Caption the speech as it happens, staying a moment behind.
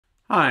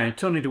Hi,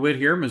 Tony DeWitt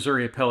here,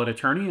 Missouri appellate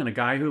attorney and a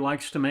guy who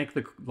likes to make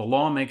the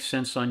law make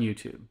sense on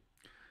YouTube.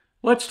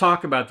 Let's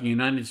talk about the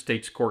United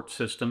States court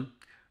system,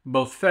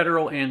 both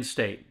federal and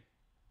state.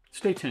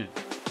 Stay tuned.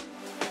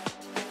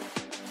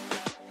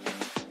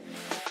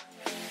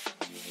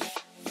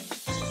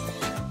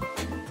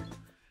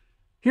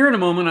 Here in a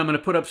moment, I'm going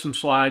to put up some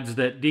slides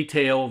that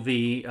detail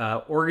the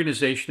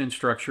organization and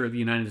structure of the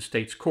United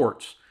States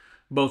courts,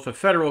 both the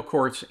federal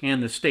courts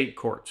and the state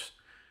courts.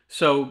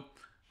 So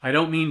I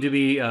don't mean to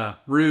be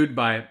rude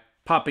by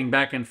popping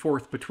back and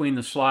forth between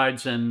the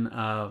slides and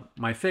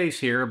my face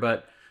here,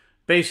 but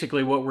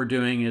basically what we're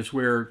doing is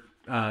we're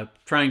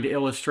trying to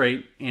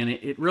illustrate, and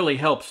it really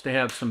helps to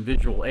have some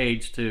visual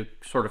aids to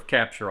sort of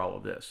capture all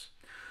of this.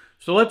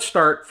 So let's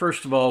start,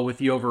 first of all, with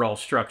the overall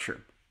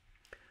structure.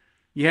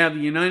 You have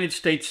the United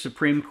States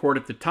Supreme Court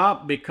at the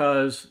top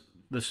because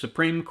the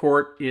Supreme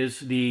Court is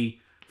the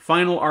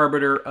final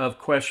arbiter of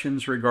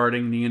questions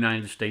regarding the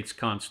United States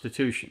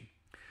Constitution.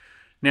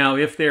 Now,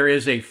 if there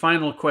is a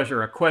final question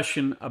or a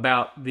question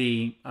about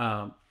the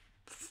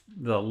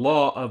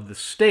law of the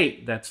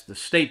state, that's the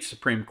state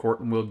Supreme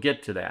Court, and we'll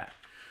get to that.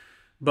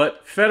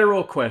 But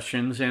federal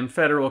questions and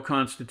federal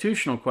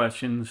constitutional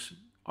questions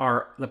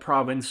are the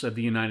province of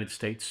the United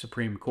States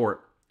Supreme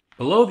Court.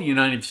 Below the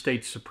United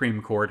States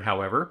Supreme Court,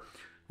 however,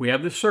 we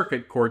have the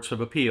Circuit Courts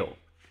of Appeal.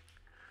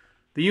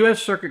 The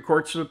U.S. Circuit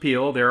Courts of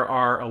Appeal, there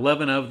are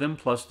 11 of them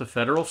plus the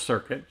Federal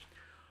Circuit,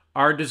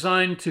 are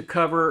designed to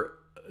cover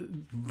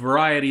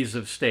varieties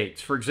of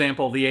states. For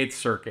example, the 8th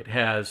Circuit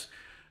has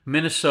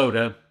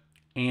Minnesota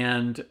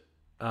and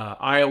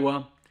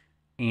Iowa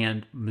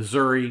and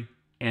Missouri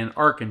and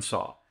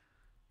Arkansas.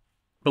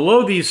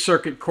 Below these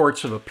Circuit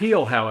Courts of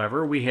Appeal,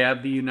 however, we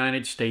have the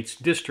United States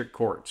District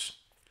Courts.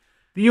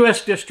 The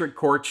U.S. District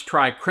Courts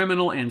try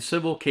criminal and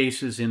civil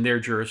cases in their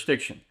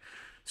jurisdiction.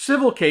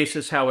 Civil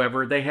cases,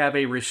 however, they have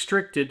a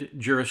restricted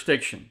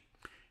jurisdiction.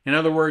 In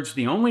other words,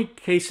 the only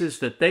cases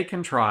that they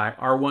can try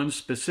are ones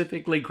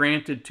specifically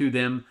granted to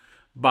them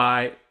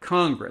by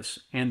Congress,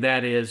 and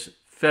that is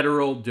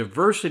federal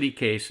diversity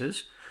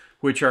cases,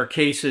 which are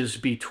cases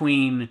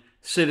between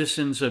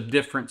citizens of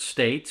different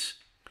states,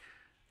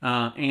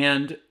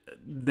 and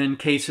then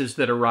cases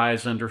that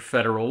arise under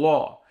federal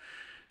law.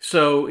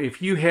 So if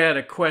you had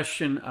a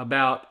question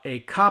about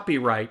a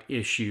copyright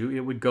issue,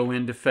 it would go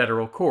into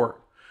federal court.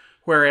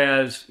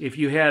 Whereas if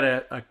you had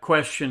a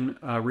question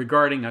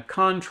regarding a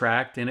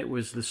contract and it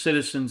was the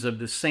citizens of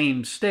the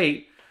same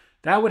state,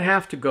 that would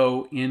have to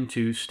go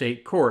into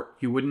state court.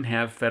 You wouldn't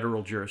have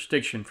federal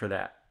jurisdiction for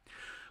that.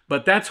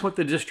 But that's what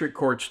the district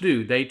courts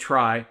do. They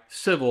try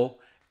civil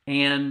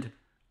and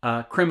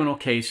criminal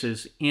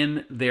cases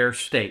in their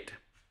state.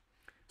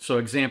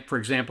 So for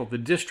example, the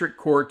district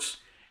courts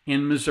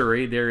in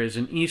Missouri, there is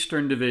an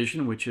Eastern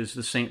Division, which is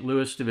the St.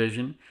 Louis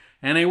Division,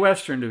 and a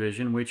Western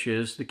Division, which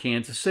is the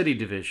Kansas City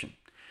Division.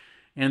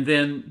 And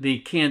then the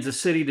Kansas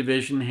City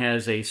Division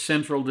has a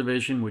Central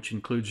Division, which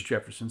includes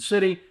Jefferson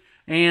City,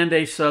 and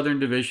a Southern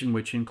Division,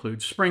 which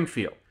includes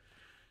Springfield.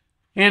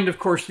 And of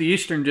course, the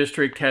Eastern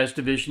District has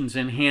divisions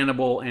in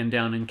Hannibal and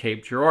down in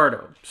Cape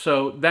Girardeau.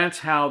 So that's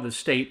how the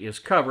state is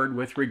covered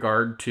with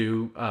regard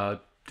to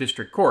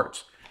district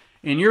courts.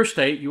 In your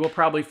state, you will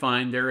probably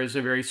find there is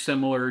a very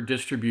similar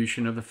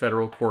distribution of the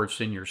federal courts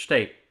in your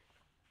state.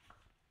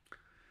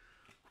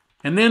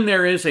 And then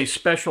there is a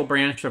special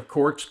branch of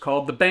courts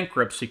called the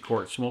bankruptcy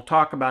courts. And we'll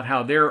talk about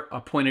how they're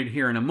appointed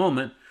here in a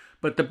moment.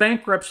 But the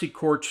bankruptcy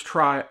courts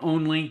try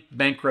only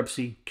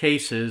bankruptcy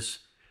cases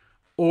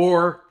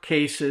or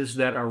cases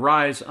that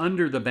arise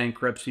under the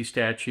bankruptcy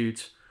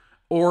statutes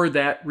or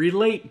that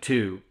relate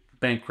to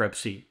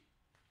bankruptcy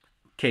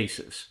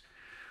cases.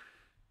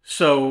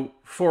 So,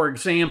 for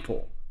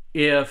example,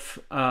 if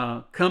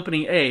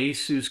Company A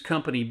sues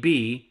Company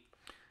B,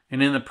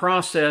 and in the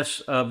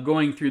process of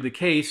going through the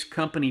case,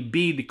 Company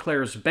B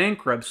declares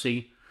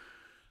bankruptcy,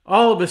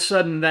 all of a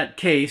sudden that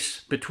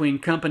case between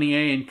Company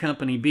A and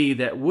Company B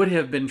that would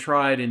have been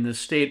tried in the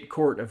state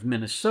court of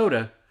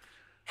Minnesota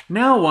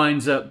now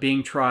winds up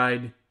being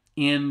tried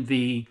in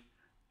the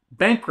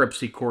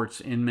bankruptcy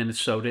courts in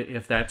Minnesota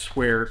if that's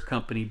where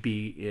Company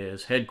B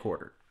is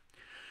headquartered.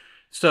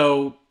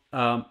 So,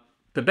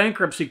 the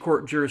bankruptcy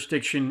court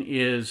jurisdiction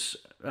is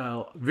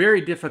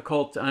very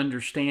difficult to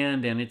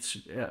understand, and it's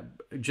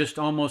just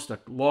almost a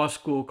law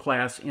school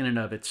class in and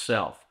of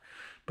itself.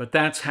 But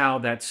that's how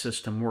that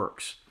system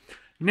works.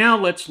 Now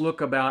let's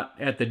look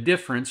at the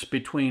difference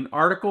between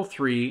Article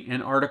 3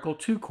 and Article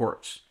 2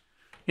 courts.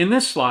 In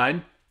this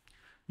slide,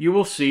 you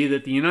will see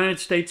that the United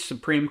States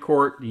Supreme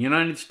Court, the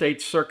United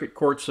States Circuit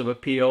Courts of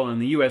Appeal,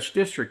 and the U.S.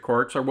 District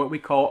Courts are what we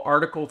call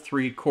Article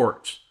 3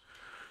 courts.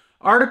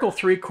 Article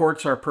 3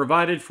 courts are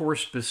provided for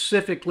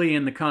specifically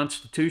in the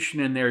Constitution,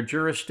 and their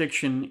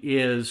jurisdiction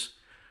is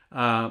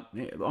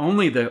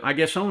only the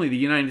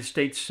United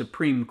States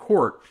Supreme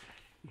Court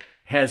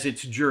has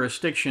its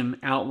jurisdiction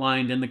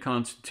outlined in the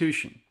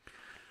Constitution.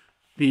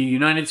 The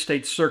United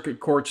States Circuit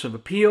Courts of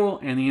Appeal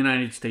and the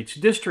United States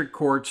District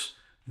Courts,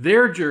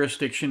 their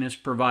jurisdiction is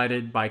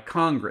provided by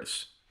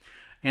Congress.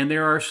 And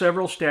there are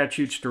several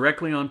statutes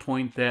directly on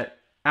point that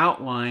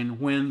outline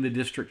when the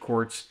district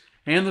courts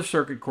and the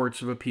circuit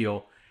courts of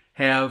appeal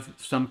have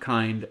some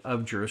kind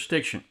of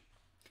jurisdiction.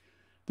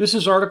 This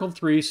is Article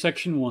 3,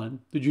 Section 1.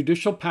 The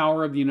judicial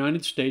power of the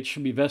United States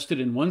shall be vested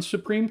in one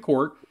Supreme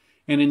Court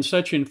and in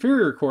such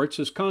inferior courts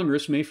as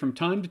Congress may from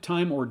time to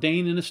time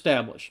ordain and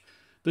establish.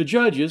 The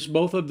judges,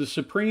 both of the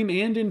Supreme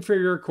and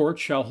inferior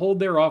courts, shall hold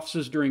their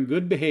offices during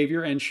good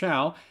behavior and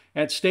shall,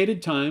 at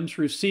stated times,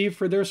 receive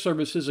for their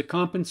services a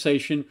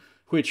compensation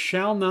which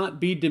shall not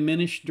be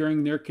diminished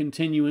during their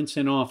continuance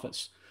in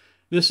office.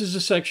 This is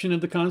a section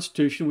of the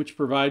Constitution which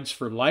provides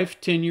for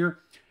life tenure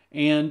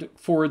and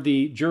for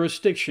the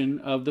jurisdiction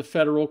of the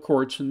federal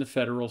courts in the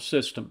federal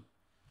system.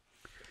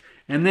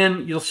 And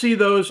then you'll see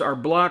those are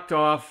blocked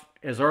off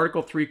as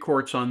Article 3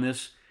 courts on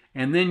this,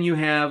 and then you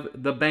have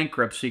the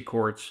bankruptcy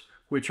courts,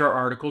 which are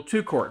Article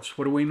 2 courts.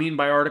 What do we mean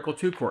by Article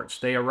 2 courts?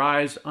 They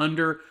arise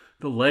under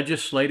the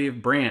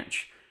legislative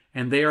branch,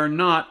 and they are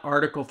not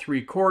Article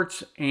 3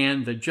 courts,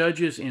 and the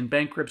judges in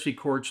bankruptcy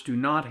courts do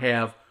not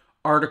have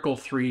Article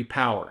 3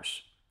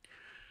 powers.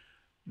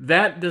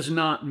 That does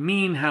not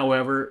mean,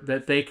 however,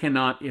 that they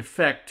cannot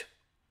effect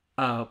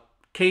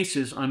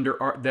cases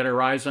that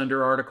arise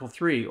under Article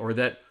 3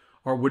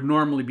 or would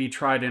normally be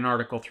tried in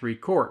Article 3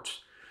 courts.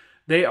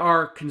 They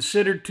are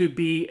considered to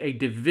be a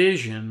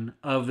division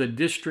of the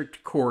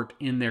district court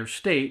in their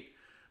state,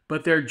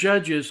 but their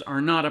judges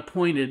are not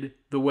appointed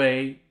the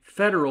way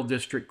federal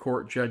district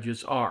court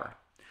judges are.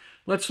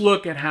 Let's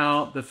look at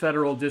how the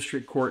federal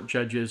district court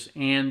judges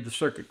and the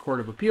Circuit Court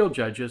of Appeal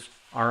judges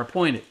are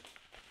appointed.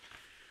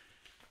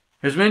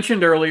 As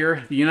mentioned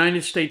earlier, the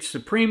United States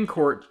Supreme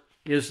Court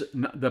is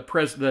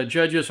the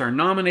judges are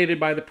nominated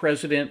by the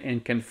President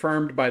and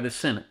confirmed by the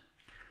Senate.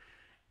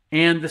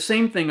 And the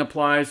same thing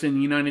applies in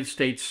the United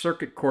States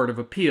Circuit Court of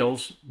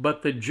Appeals,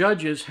 but the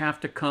judges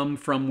have to come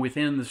from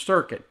within the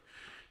circuit.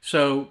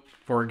 So,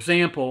 for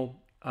example,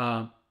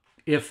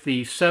 if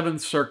the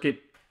Seventh Circuit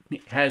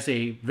has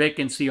a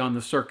vacancy on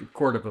the Circuit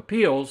Court of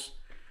Appeals,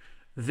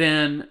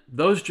 then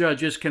those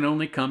judges can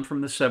only come from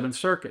the Seventh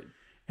Circuit.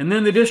 And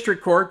then the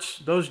district courts,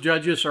 those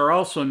judges are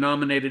also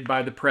nominated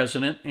by the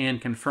President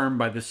and confirmed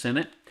by the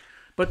Senate,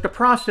 but the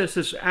process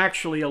is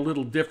actually a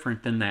little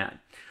different than that.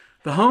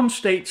 The home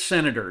state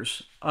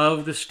senators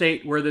of the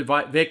state where the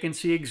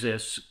vacancy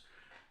exists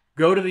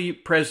go to the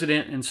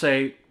President and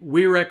say,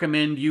 we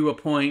recommend you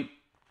appoint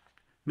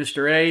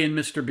Mr. A and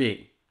Mr.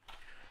 B.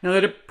 Now,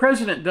 the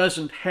President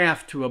doesn't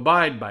have to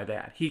abide by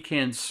that. He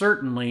can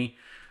certainly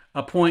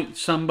appoint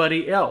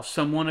somebody else,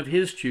 someone of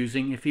his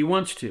choosing, if he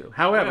wants to.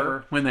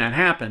 However, when that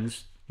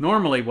happens,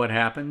 normally what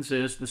happens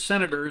is the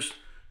senators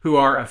who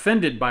are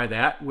offended by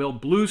that will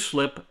blue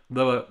slip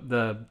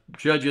the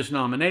judge's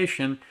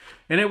nomination,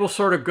 and it will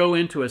sort of go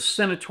into a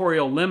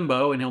senatorial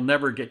limbo and he'll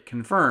never get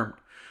confirmed.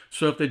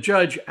 So if the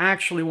judge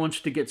actually wants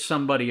to get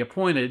somebody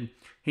appointed,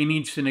 he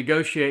needs to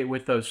negotiate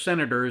with those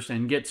senators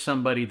and get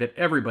somebody that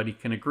everybody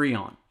can agree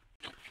on.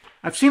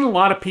 I've seen a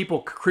lot of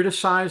people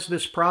criticize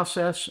this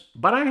process,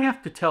 but I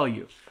have to tell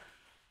you,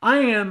 I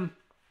am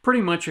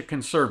pretty much a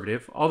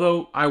conservative.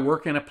 Although I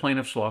work in a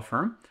plaintiff's law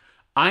firm,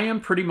 I am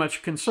pretty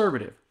much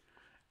conservative.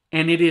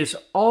 And it is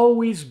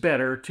always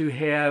better to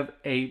have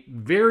a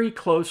very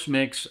close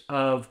mix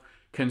of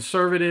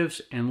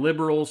conservatives and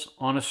liberals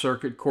on a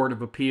circuit court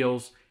of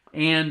appeals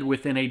and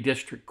within a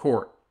district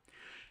court.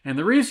 And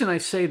the reason I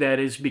say that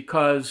is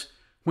because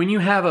when you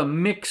have a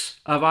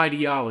mix of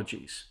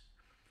ideologies,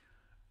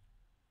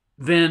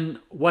 then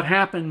what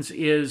happens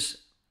is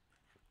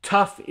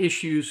tough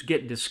issues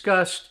get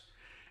discussed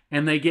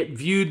and they get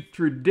viewed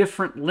through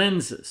different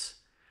lenses.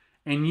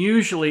 And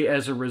usually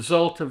as a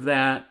result of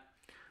that,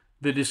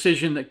 the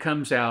decision that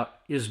comes out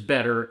is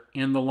better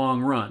in the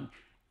long run,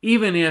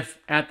 even if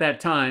at that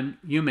time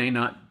you may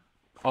not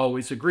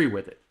always agree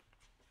with it.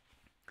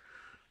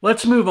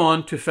 Let's move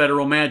on to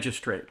federal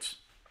magistrates.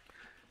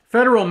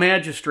 Federal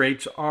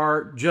magistrates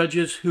are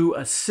judges who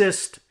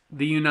assist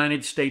the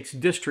United States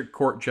District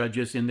Court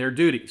judges in their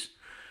duties.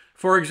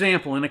 For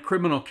example, in a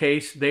criminal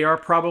case, they are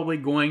probably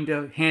going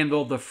to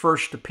handle the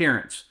first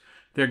appearance.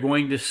 They're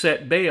going to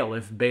set bail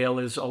if bail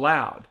is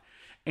allowed.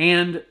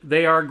 And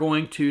they are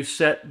going to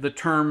set the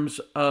terms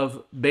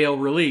of bail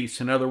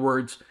release. In other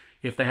words,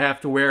 if they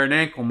have to wear an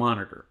ankle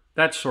monitor,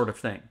 that sort of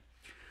thing.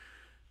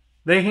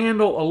 They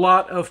handle a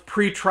lot of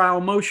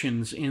pretrial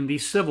motions in the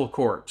civil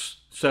courts.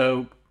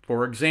 So,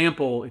 for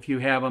example, if you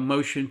have a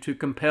motion to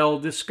compel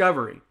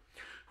discovery,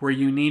 where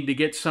you need to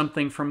get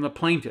something from the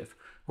plaintiff,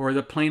 or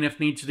the plaintiff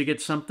needs to get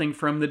something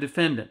from the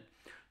defendant,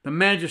 the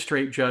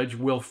magistrate judge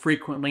will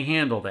frequently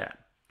handle that.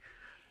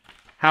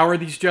 How are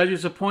these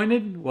judges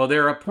appointed? Well,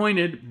 they're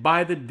appointed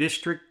by the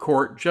district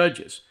court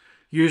judges.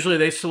 Usually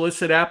they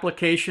solicit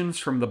applications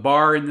from the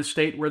bar in the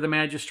state where the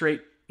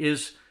magistrate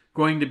is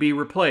going to be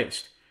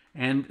replaced.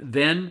 And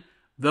then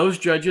those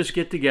judges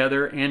get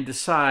together and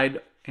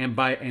decide, and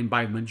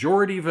by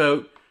majority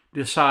vote,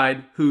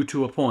 decide who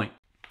to appoint.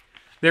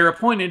 They're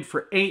appointed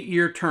for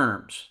 8-year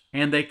terms,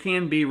 and they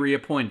can be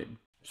reappointed.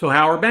 So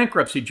how are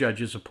bankruptcy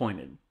judges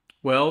appointed?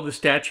 Well, the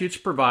statutes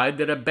provide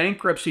that a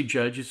bankruptcy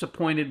judge is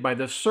appointed by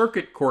the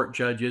circuit court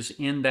judges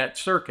in that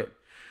circuit.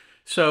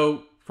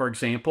 So, for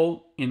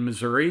example, in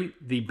Missouri,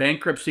 the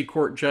bankruptcy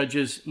court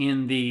judges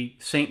in the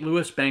St.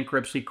 Louis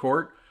Bankruptcy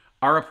Court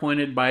are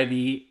appointed by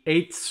the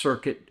 8th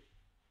Circuit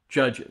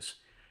judges.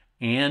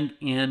 And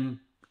in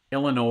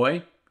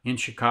Illinois, in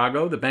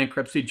Chicago, the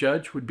bankruptcy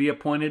judge would be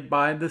appointed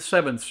by the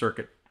 7th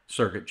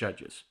Circuit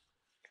judges.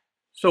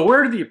 So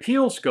where do the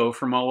appeals go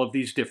from all of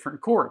these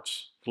different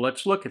courts?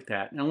 Let's look at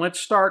that. And let's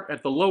start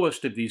at the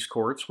lowest of these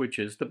courts, which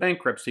is the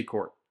bankruptcy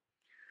court.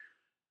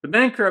 The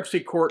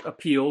bankruptcy court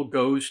appeal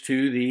goes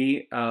to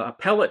the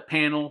appellate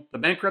panel, the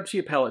bankruptcy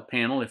appellate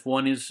panel, if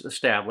one is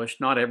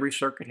established. Not every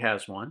circuit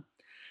has one.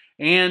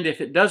 And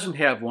if it doesn't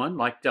have one,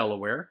 like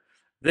Delaware,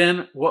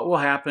 then what will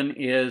happen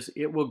is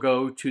it will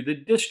go to the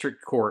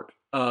district court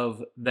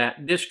of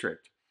that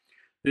district.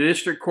 The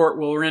district court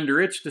will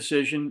render its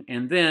decision,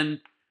 and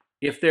then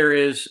if there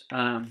is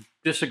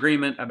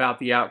disagreement about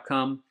the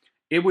outcome,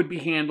 it would be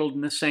handled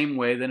in the same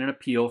way that an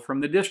appeal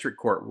from the district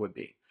court would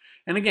be.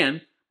 And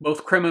again,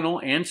 both criminal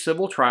and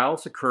civil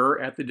trials occur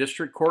at the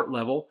district court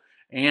level,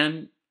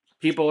 and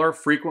people are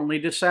frequently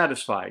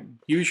dissatisfied.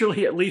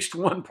 Usually at least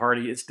one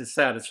party is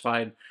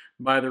dissatisfied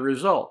by the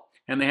result,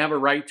 and they have a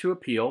right to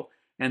appeal,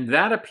 and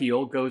that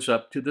appeal goes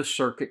up to the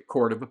Circuit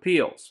Court of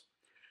Appeals.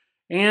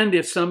 And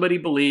if somebody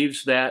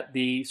believes that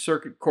the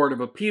Circuit Court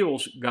of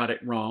Appeals got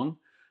it wrong,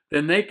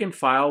 then they can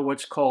file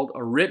what's called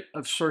a writ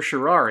of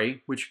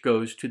certiorari, which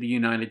goes to the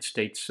United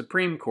States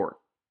Supreme Court.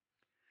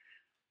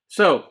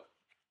 So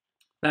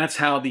that's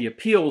how the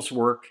appeals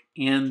work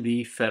in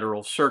the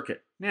federal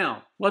circuit.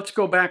 Now, let's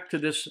go back to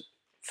this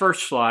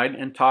first slide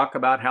and talk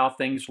about how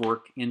things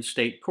work in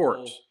state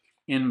courts.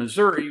 In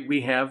Missouri,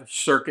 we have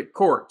circuit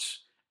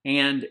courts,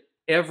 and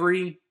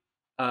every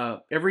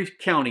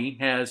county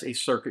has a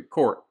circuit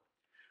court.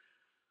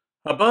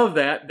 Above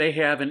that, they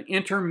have an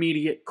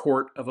intermediate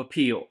court of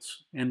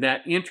appeals, and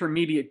that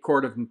intermediate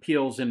court of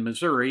appeals in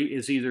Missouri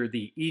is either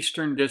the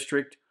Eastern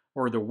District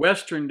or the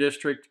Western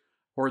District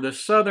or the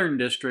Southern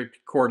District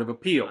Court of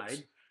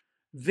Appeals.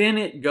 Then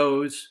it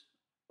goes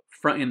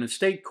in the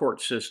state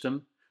court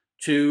system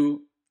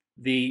to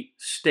the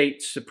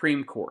state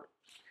Supreme Court.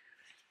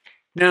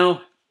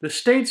 Now, the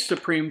state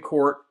Supreme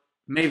Court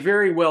may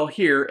very well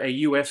hear a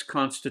U.S.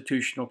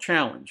 constitutional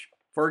challenge.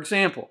 For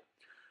example,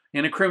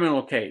 in a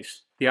criminal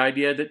case, the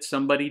idea that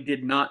somebody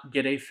did not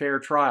get a fair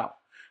trial,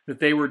 that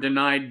they were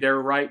denied their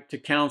right to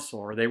counsel,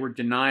 or they were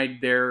denied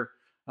their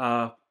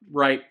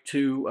right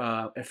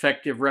to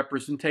effective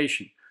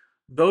representation.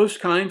 Those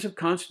kinds of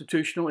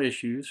constitutional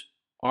issues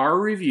are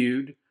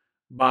reviewed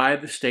by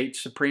the state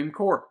Supreme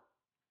Court.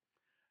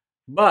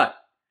 But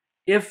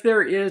if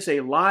there is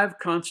a live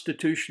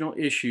constitutional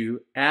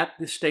issue at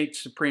the state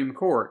Supreme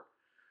Court,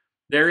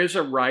 there is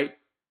a right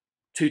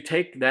to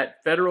take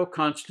that federal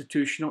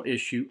constitutional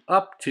issue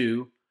up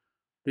to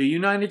the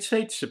United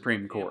States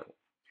Supreme Court.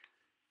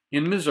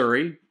 In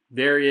Missouri,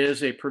 there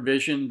is a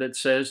provision that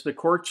says the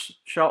courts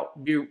shall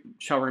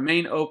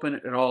remain open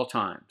at all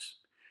times,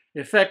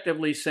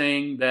 effectively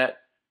saying that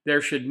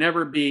there should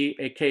never be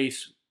a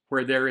case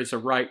where there is a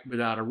right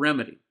without a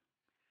remedy.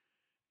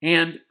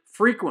 And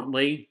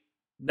frequently,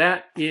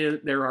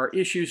 there are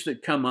issues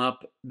that come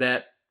up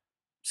that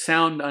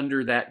sound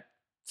under that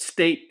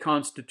state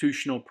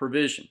constitutional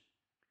provision.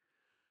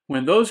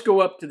 When those go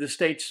up to the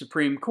state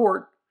Supreme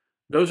Court,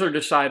 those are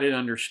decided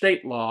under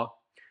state law,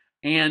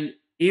 and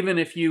even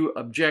if you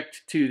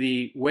object to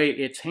the way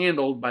it's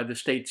handled by the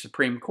state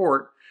Supreme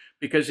Court,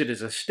 because it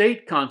is a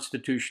state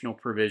constitutional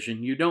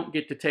provision, you don't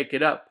get to take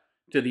it up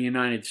to the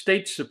United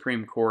States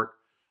Supreme Court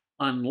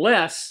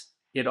unless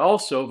it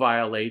also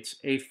violates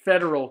a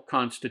federal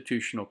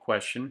constitutional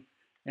question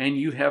and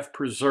you have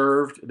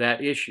preserved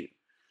that issue.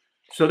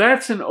 So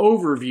that's an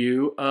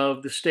overview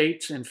of the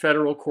states and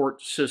federal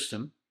court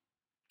system.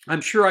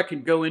 I'm sure I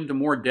could go into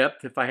more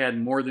depth if I had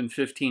more than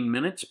 15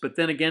 minutes, but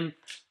then again,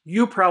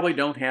 you probably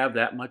don't have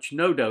that much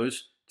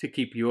no-dos to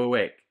keep you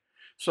awake.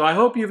 So I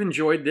hope you've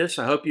enjoyed this.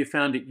 I hope you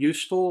found it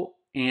useful,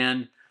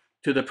 and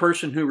to the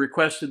person who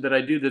requested that I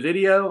do the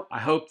video, I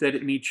hope that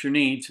it meets your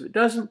needs. If it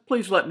doesn't,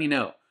 please let me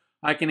know.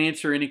 I can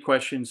answer any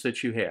questions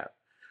that you have.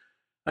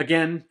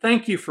 Again,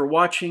 thank you for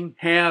watching.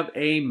 Have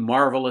a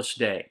marvelous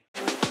day.